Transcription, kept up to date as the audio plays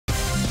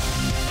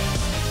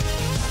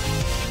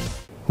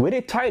With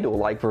a title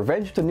like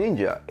Revenge of the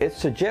Ninja, it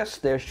suggests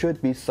there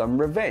should be some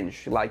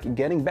revenge, like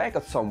getting back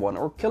at someone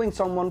or killing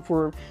someone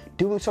for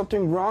doing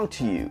something wrong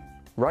to you,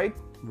 right?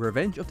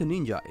 Revenge of the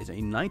Ninja is a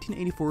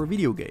 1984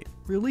 video game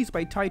released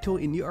by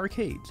Taito in the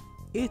arcades.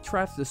 It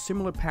tracks the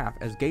similar path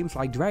as games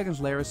like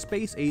Dragon's Lair,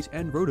 Space Ace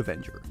and Road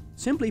Avenger.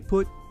 Simply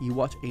put, you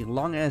watch a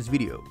long ass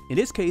video, in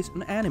this case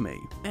an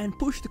anime, and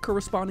push the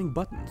corresponding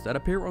buttons that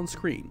appear on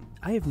screen.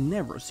 I have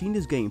never seen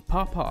this game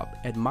pop up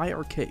at my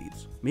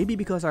arcades. Maybe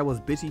because I was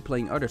busy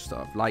playing other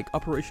stuff like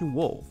Operation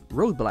Wolf,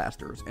 Road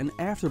Blasters and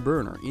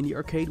Afterburner in the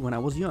arcade when I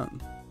was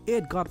young.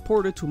 It got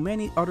ported to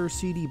many other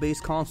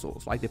CD-based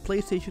consoles like the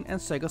PlayStation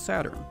and SEGA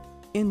Saturn.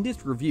 In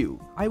this review,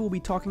 I will be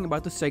talking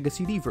about the SEGA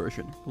CD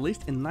version,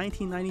 released in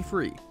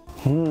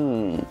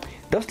 1993.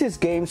 Does this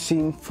game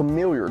seem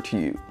familiar to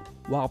you?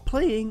 While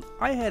playing,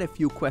 I had a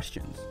few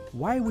questions.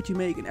 Why would you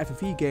make an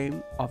FFV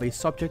game of a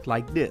subject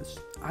like this?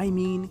 I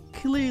mean,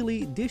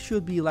 clearly this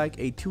should be like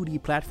a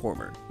 2D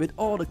platformer, with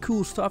all the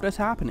cool stuff that's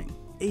happening.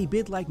 A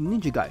bit like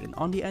Ninja Gaiden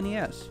on the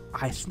NES.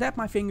 I snapped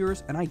my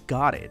fingers and I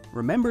got it.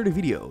 Remember the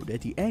video that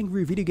the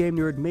angry video game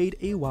nerd made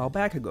a while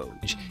back ago?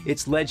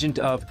 It's Legend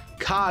of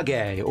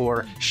Kage,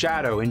 or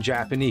Shadow in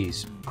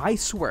Japanese. I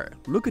swear,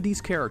 look at these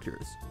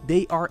characters.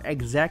 They are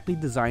exactly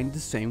designed the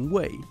same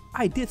way.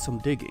 I did some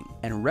digging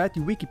and read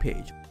the wiki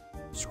page,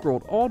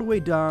 scrolled all the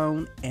way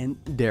down, and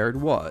there it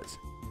was.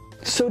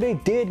 So they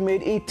did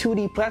make a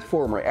 2D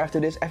platformer after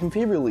this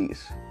FMV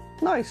release.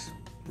 Nice.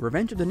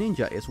 Revenge of the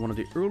Ninja is one of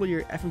the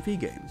earlier FMV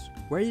games,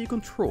 where you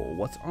control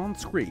what's on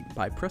screen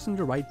by pressing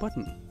the right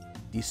button.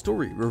 The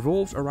story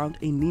revolves around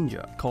a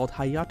ninja called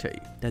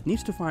Hayate that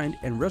needs to find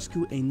and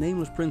rescue a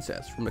nameless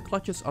princess from the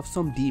clutches of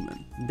some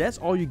demon. That's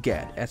all you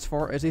get as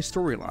far as a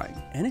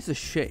storyline, and it's a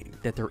shame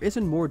that there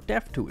isn't more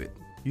depth to it.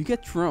 You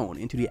get thrown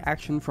into the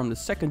action from the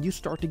second you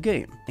start the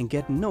game and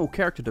get no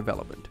character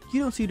development.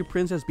 You don't see the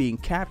princess being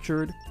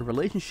captured, the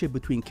relationship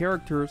between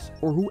characters,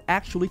 or who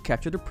actually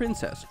captured the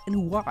princess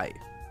and why.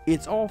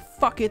 It's all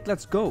fuck it,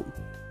 let's go.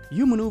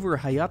 You maneuver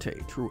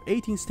Hayate through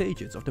 18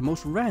 stages of the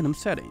most random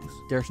settings.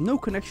 There's no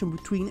connection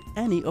between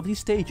any of these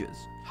stages.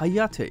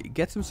 Hayate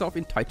gets himself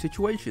in tight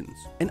situations,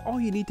 and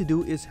all you need to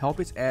do is help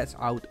his ass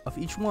out of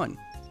each one.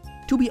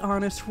 To be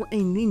honest, for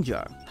a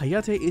ninja,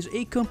 Hayate is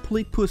a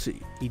complete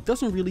pussy. He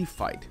doesn't really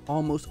fight,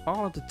 almost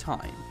all of the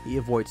time. He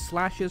avoids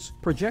slashes,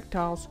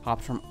 projectiles,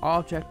 hops from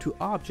object to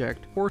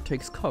object, or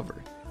takes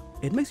cover.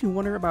 It makes me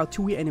wonder about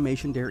 2D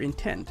animation, their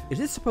intent. Is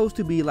it supposed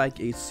to be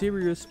like a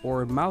serious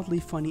or mildly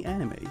funny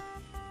anime?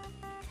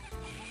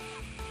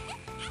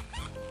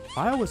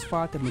 I always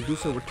thought that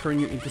Medusa would turn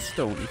you into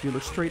stone if you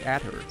look straight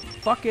at her.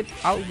 Fuck it,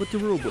 out with the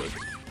rulebook.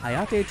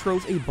 Hayate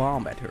throws a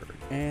bomb at her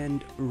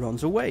and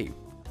runs away.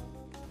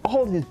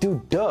 All this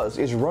dude does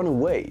is run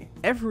away.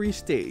 Every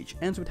stage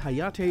ends with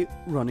Hayate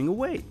running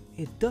away.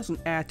 It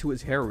doesn't add to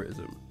his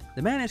heroism.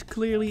 The man is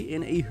clearly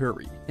in a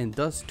hurry and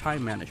does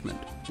time management.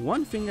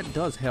 One thing that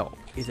does help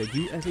is that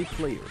you as a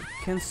player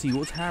can see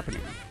what's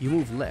happening. You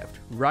move left,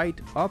 right,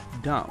 up,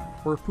 down,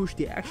 or push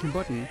the action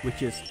button,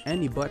 which is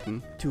any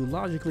button, to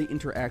logically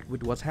interact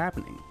with what's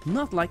happening.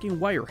 Not like in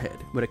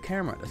Wirehead, with a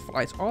camera that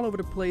flies all over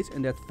the place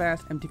and that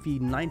fast MTV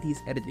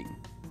 90s editing.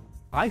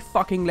 I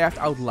fucking laughed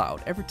out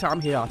loud every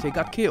time Hayate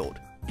got killed.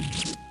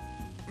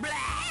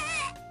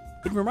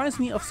 It reminds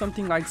me of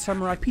something like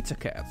Samurai Pizza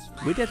Cats,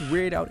 with that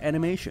weird out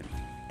animation.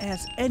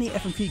 As any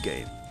FMV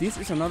game, this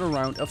is another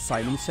round of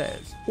Simon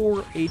Says,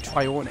 or a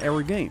trial and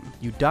error game.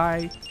 You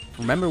die,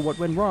 remember what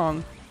went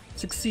wrong,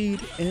 succeed,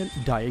 and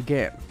die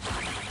again.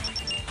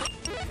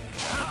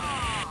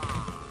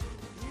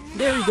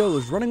 There he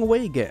goes, running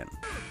away again.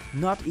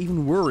 Not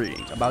even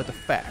worrying about the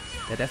fact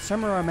that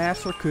samurai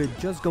master could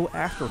just go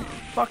after him.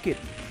 Fuck it,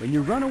 when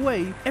you run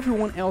away,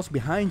 everyone else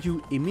behind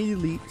you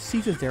immediately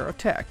ceases their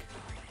attack.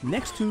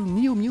 Next to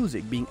new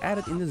music being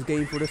added in this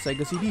game for the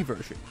SEGA CD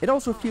version. It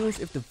also feels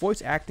if the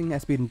voice acting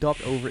has been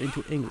dubbed over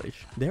into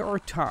English. There are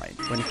times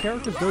when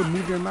characters don't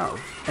move their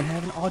mouths and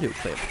have an audio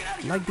clip,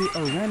 like they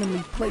are randomly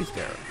placed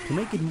there to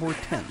make it more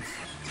tense.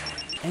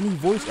 Any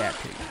voice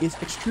acting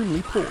is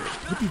extremely poor,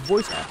 with the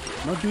voice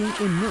actors not being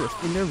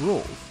immersed in their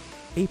roles.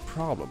 A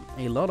problem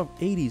a lot of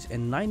 80s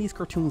and 90s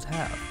cartoons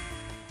have.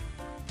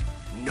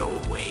 No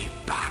way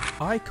back.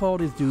 I call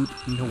this dude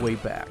No Way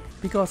Back,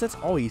 because that's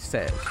all he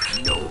says.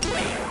 No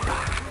way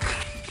back.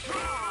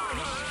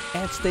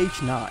 At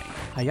stage 9,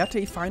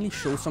 Hayate finally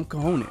shows some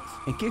cojones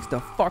and kicks the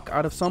fuck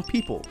out of some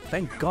people,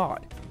 thank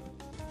god.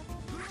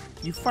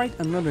 You fight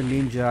another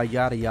ninja,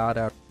 yada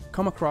yada,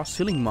 come across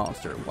ceiling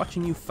monster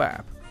watching you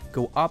fap,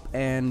 go up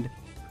and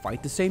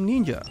fight the same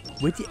ninja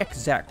with the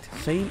exact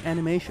same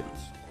animations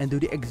and do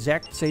the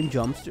exact same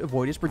jumps to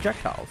avoid his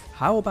projectiles.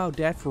 How about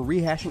that for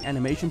rehashing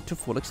animation to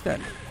full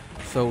extent?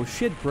 So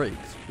shit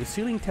breaks, the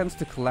ceiling tends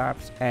to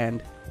collapse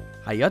and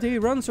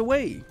Hayate runs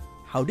away.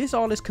 How this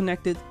all is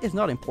connected is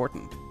not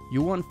important.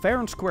 You won fair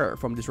and square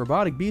from this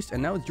robotic beast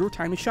and now it's your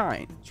time to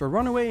shine. So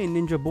run away,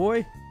 ninja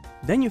boy.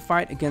 Then you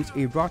fight against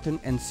a rotten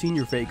and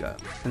senior Vega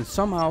and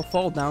somehow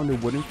fall down the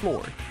wooden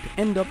floor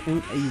to end up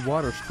in a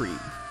water stream.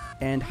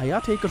 And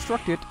Hayate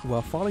constructed,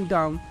 while falling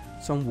down,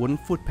 some wooden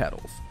foot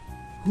pedals.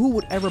 Who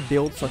would ever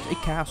build such a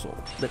castle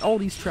with all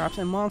these traps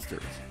and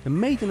monsters? The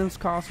maintenance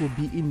costs would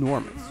be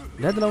enormous,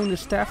 let alone the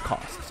staff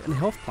costs and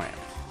health plans.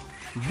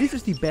 This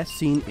is the best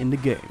scene in the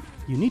game.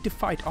 You need to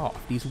fight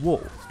off these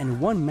wolves,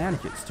 and one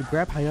manages to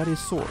grab Hayate's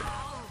sword.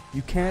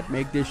 You can't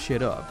make this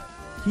shit up.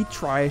 He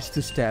tries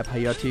to stab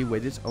Hayate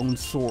with his own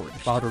sword,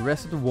 while the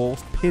rest of the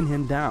wolves pin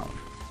him down.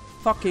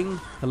 Fucking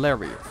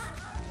hilarious.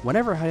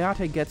 Whenever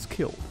Hayate gets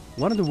killed,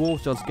 one of the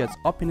wolves just gets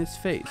up in his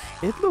face.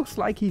 It looks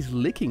like he's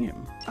licking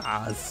him.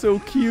 Ah, so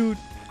cute.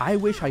 I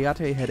wish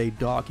Hayate had a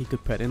dog he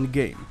could pet in the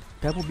game.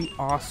 That would be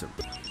awesome.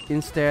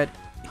 Instead,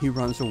 he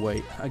runs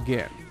away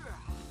again.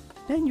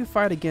 Then you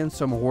fight against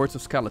some hordes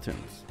of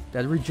skeletons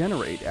that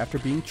regenerate after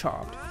being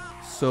chopped.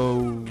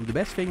 So the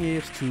best thing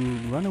is to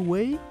run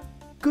away?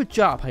 Good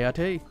job,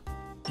 Hayate!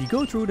 You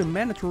go through the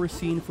mandatory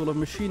scene full of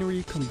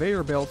machinery,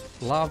 conveyor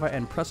belts, lava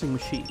and pressing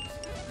machines.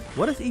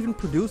 What is even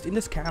produced in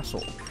this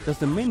castle? Does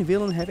the main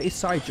villain have a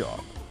side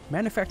job?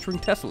 Manufacturing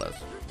Teslas?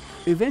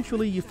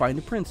 Eventually you find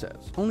the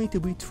princess, only to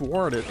be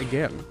thwarted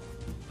again.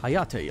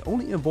 Hayate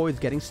only avoids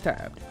getting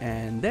stabbed,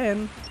 and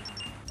then...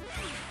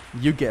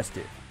 you guessed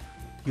it.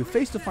 You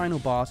face the final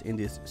boss in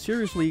this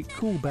seriously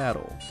cool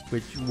battle,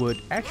 which would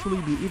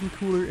actually be even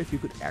cooler if you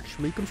could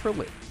actually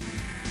control it.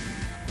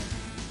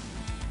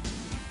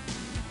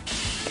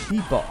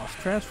 The boss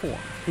transforms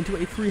into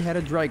a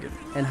three-headed dragon,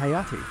 and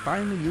Hayate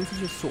finally uses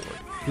his sword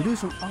to do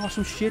some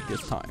awesome shit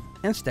this time,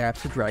 and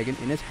stabs the dragon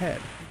in his head.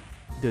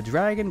 The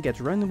dragon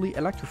gets randomly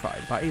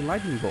electrified by a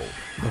lightning bolt.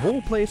 The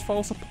whole place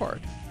falls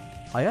apart.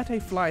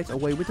 Hayate flies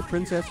away with the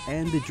princess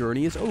and the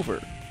journey is over.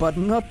 But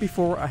not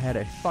before I had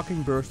a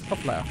fucking burst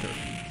of laughter.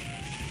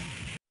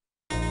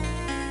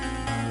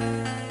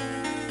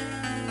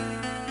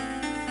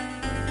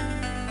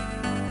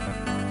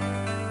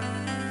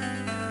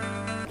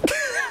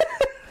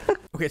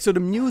 Okay, so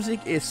the music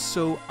is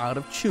so out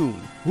of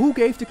tune. Who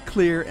gave the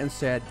clear and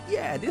said,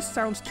 yeah, this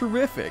sounds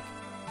terrific?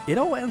 It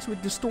all ends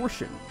with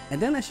distortion, and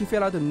then as you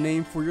fill out a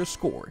name for your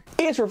score.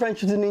 Is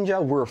Revenge of the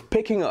Ninja worth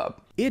picking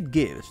up? It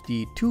gives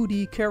the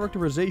 2D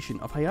characterization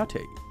of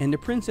Hayate and the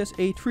princess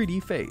a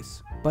 3D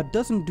face, but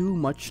doesn't do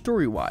much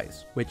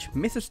story-wise, which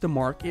misses the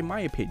mark in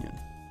my opinion.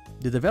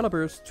 The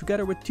developers,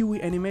 together with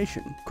TUI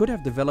Animation, could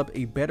have developed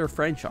a better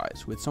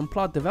franchise with some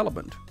plot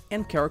development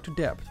and character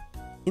depth.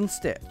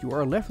 Instead, you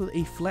are left with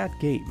a flat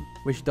game,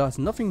 which does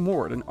nothing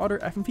more than other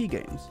FMV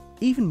games.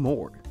 Even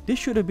more, this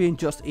should have been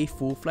just a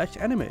full-fledged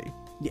anime.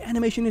 The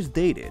animation is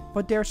dated,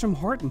 but there's some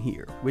heart in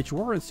here, which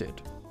warrants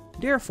it.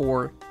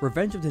 Therefore,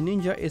 Revenge of the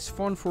Ninja is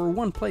fun for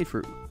one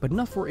playthrough, but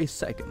not for a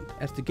second,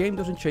 as the game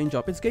doesn't change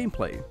up its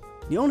gameplay.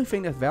 The only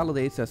thing that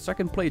validates that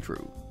second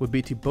playthrough would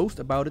be to boast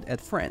about it at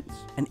friends,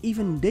 and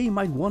even they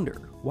might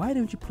wonder, why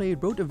don't you play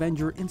Road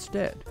Avenger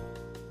instead?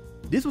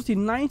 This was the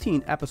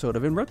 19th episode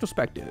of In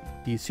Retrospective,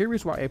 the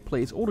series where I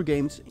plays older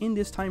games in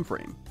this time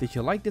frame. Did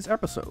you like this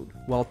episode?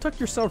 Well, tuck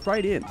yourself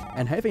right in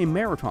and have a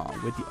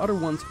marathon with the other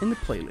ones in the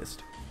playlist.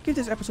 Give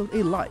this episode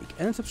a like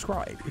and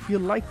subscribe if you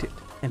liked it,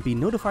 and be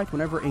notified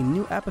whenever a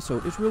new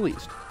episode is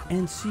released.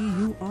 And see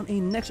you on a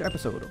next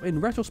episode of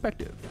In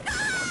Retrospective.